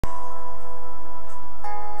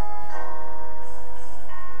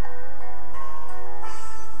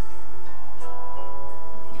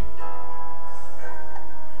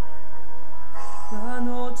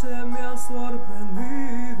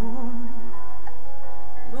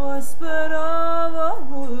esperaba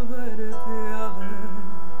volverte a ver.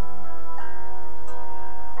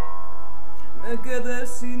 Me quedé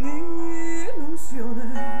sin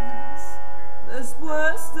ilusiones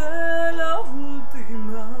después de la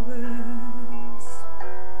última vez.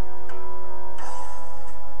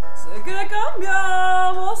 Sé que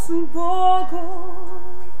cambiamos un poco.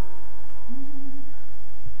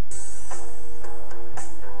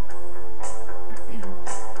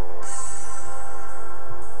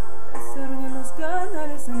 Los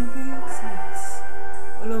canales de noticias,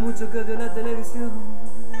 o lo mucho que dio la televisión,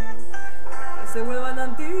 que se vuelvan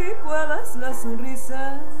anticuadas las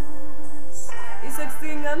sonrisas y se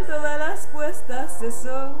extingan todas las puestas de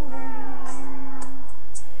sol,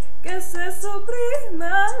 que se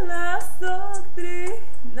supriman las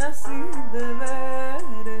doctrinas y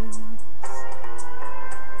deberes,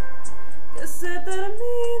 que se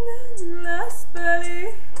terminen las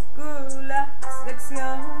películas de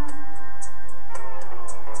acción,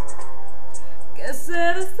 que se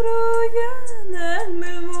destruyan en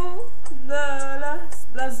mil mundos los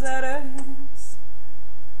placeres.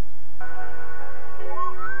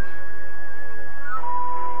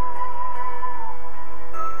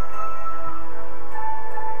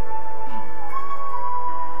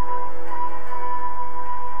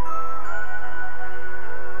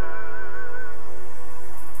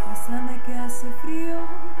 Abrázame que hace frío,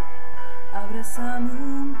 abrázame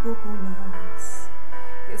un poco más.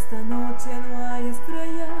 Que esta noche no hay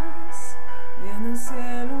estrellas, ni en el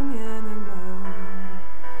cielo ni en el mar.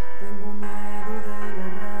 Tengo miedo de la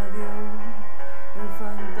radio, del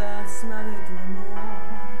fantasma de tu amor.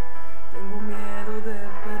 Tengo miedo de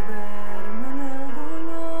perderme en el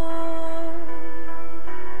dolor.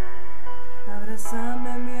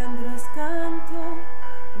 Abrázame mientras canto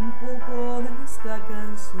un poco de esta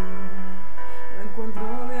canción. No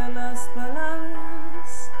encuentro bien las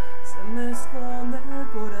palabras, se me esconde el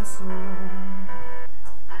corazón.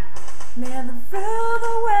 Never feel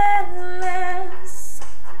the weightless,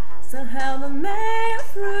 somehow I made it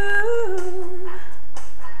through.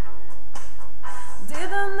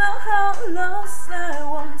 Didn't know how lost I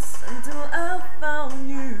was until I found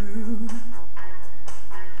you.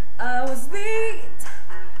 I was beat,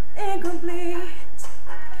 incomplete,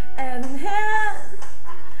 and in hand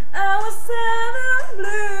I was sad and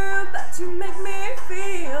blue, but you make me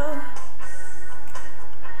feel.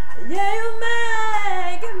 Yeah, you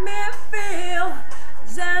make me feel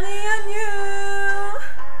shiny and new,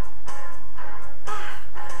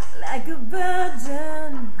 like a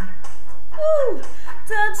virgin, ooh,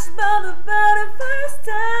 touched by the very first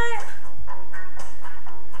time,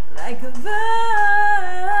 like a virgin.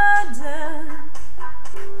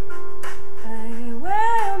 I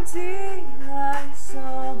waited until I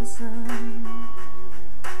saw the sun.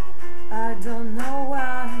 I don't know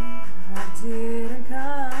why I didn't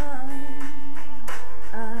come.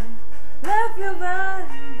 I left you by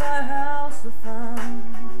the house of fun.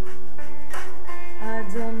 I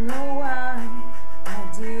don't know why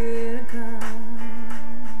I didn't come.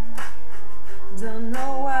 Don't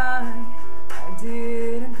know why I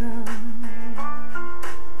didn't come.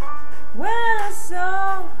 When I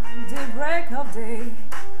saw the break of day,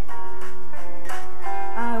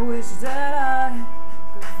 I wish that I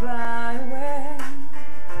could fly away.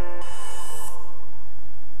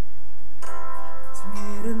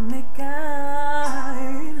 Treated me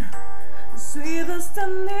kind, sweetest of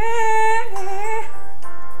me,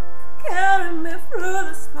 carried me through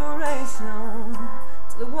desperation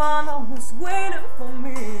to the one who was waiting for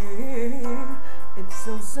me. It's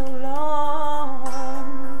so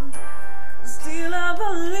long, still I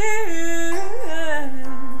believe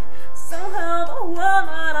somehow the one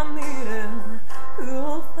that I'm needing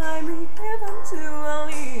will find me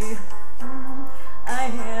eventually. I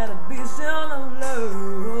had a vision of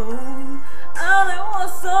love, and it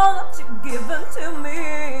was all that you've given to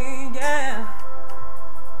me, yeah.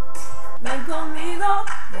 Ven conmigo,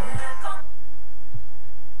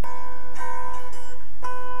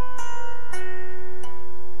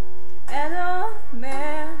 and old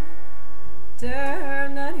man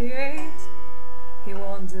turned 98. He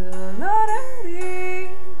won the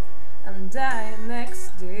lottery and died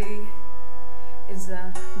next day. It's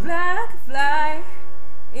a black fly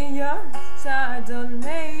in your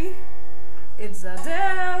Chardonnay. It's a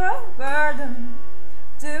terrible burden,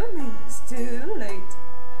 2 minutes too late.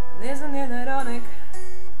 And isn't it ironic?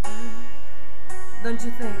 Don't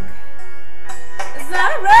you think? It's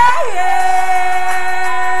not right, yeah.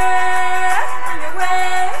 On your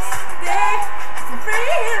Wednesday, it's a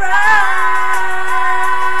free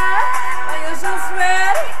ride. When you're just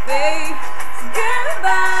ready, babe, so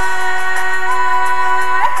goodbye.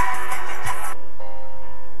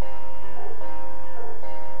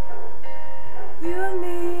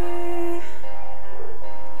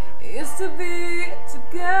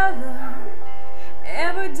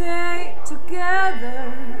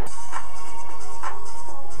 there.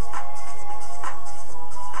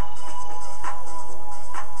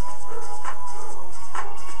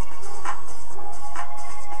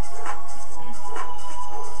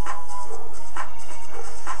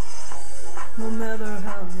 No matter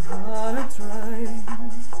how hard I try,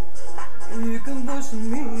 you can push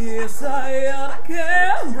me aside and I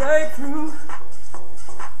can't break through.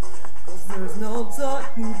 Cause there's no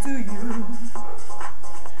talking to you.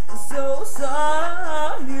 It's so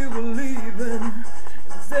sad you were leaving.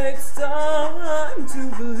 It takes time to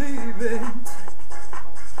believe it.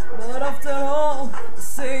 But after all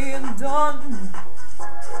said and done,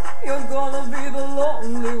 you're gonna be the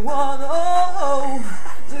lonely one. Oh,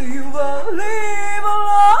 do you believe in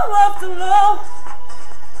love after love?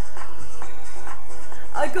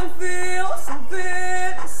 I can feel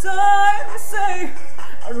something inside me say,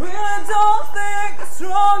 I really don't think it's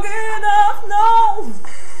strong enough, no.